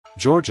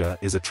Georgia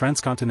is a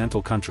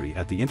transcontinental country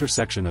at the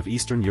intersection of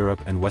Eastern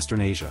Europe and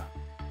Western Asia.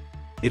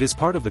 It is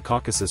part of the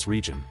Caucasus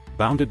region,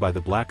 bounded by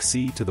the Black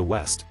Sea to the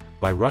west,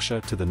 by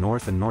Russia to the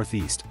north and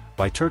northeast,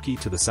 by Turkey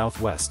to the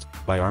southwest,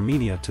 by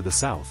Armenia to the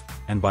south,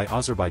 and by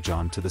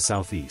Azerbaijan to the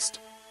southeast.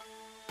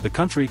 The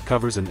country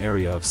covers an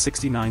area of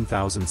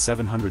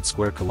 69,700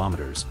 square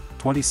kilometers,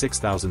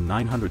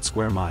 26,900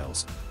 square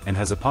miles, and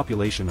has a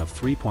population of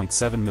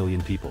 3.7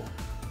 million people.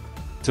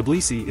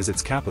 Tbilisi is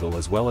its capital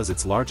as well as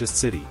its largest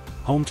city,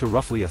 home to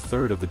roughly a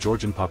third of the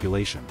Georgian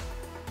population.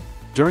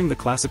 During the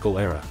Classical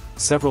era,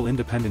 several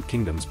independent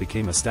kingdoms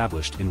became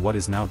established in what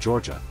is now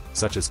Georgia,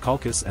 such as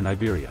Chalkis and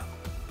Iberia.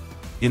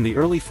 In the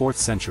early 4th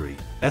century,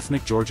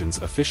 ethnic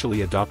Georgians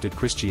officially adopted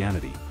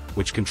Christianity,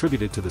 which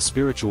contributed to the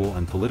spiritual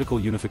and political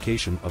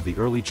unification of the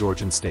early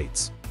Georgian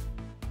states.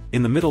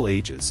 In the Middle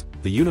Ages,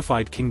 the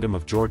unified Kingdom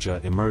of Georgia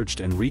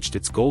emerged and reached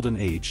its golden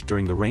age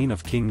during the reign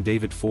of King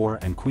David IV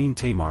and Queen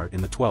Tamar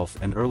in the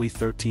 12th and early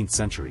 13th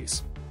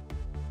centuries.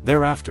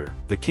 Thereafter,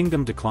 the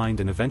kingdom declined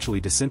and eventually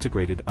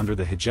disintegrated under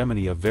the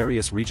hegemony of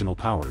various regional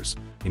powers,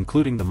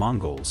 including the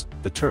Mongols,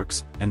 the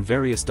Turks, and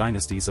various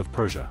dynasties of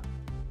Persia.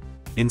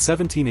 In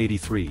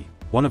 1783,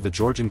 one of the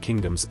Georgian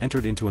kingdoms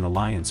entered into an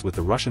alliance with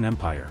the Russian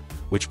Empire,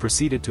 which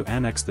proceeded to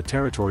annex the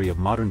territory of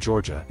modern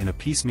Georgia in a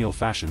piecemeal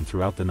fashion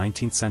throughout the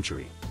 19th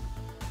century.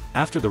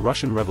 After the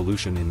Russian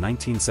Revolution in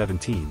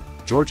 1917,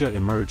 Georgia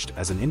emerged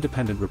as an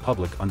independent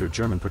republic under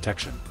German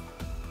protection.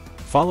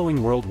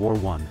 Following World War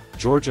I,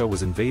 Georgia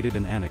was invaded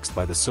and annexed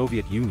by the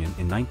Soviet Union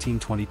in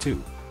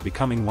 1922,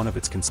 becoming one of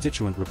its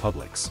constituent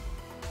republics.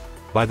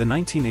 By the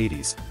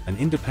 1980s, an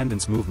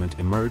independence movement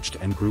emerged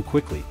and grew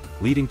quickly,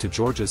 leading to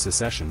Georgia's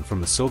secession from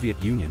the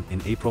Soviet Union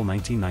in April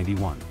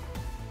 1991.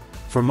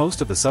 For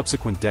most of the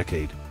subsequent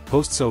decade,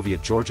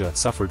 post-Soviet Georgia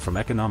suffered from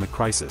economic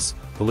crisis,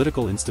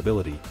 political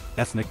instability,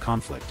 ethnic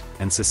conflict,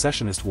 and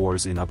secessionist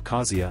wars in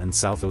Abkhazia and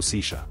South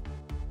Ossetia.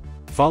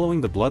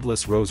 Following the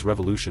bloodless Rose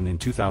Revolution in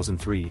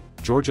 2003,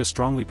 Georgia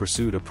strongly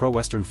pursued a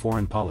pro-Western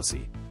foreign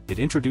policy. It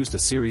introduced a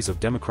series of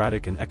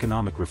democratic and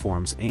economic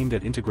reforms aimed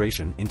at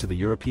integration into the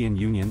European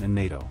Union and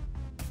NATO.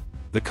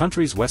 The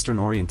country's Western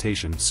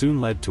orientation soon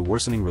led to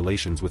worsening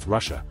relations with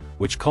Russia,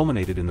 which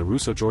culminated in the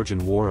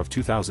Russo-Georgian War of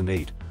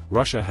 2008.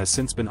 Russia has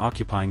since been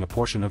occupying a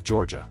portion of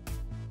Georgia.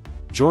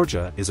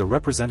 Georgia is a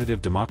representative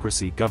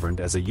democracy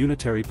governed as a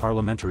unitary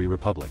parliamentary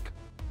republic.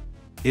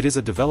 It is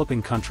a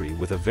developing country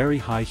with a very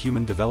high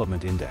Human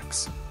Development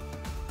Index.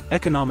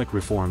 Economic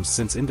reforms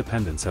since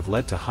independence have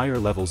led to higher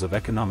levels of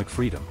economic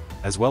freedom,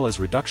 as well as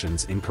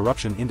reductions in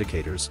corruption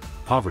indicators,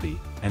 poverty,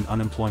 and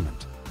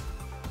unemployment.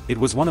 It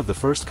was one of the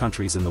first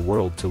countries in the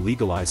world to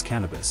legalize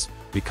cannabis,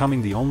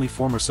 becoming the only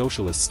former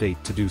socialist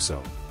state to do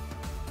so.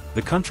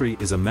 The country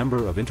is a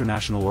member of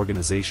international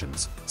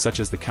organizations, such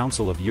as the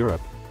Council of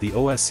Europe, the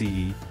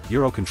OSCE,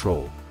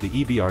 Eurocontrol, the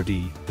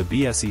EBRD, the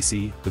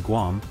BSEC, the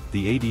GUAM,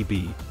 the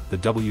ADB, the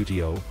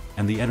WTO,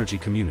 and the Energy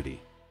Community.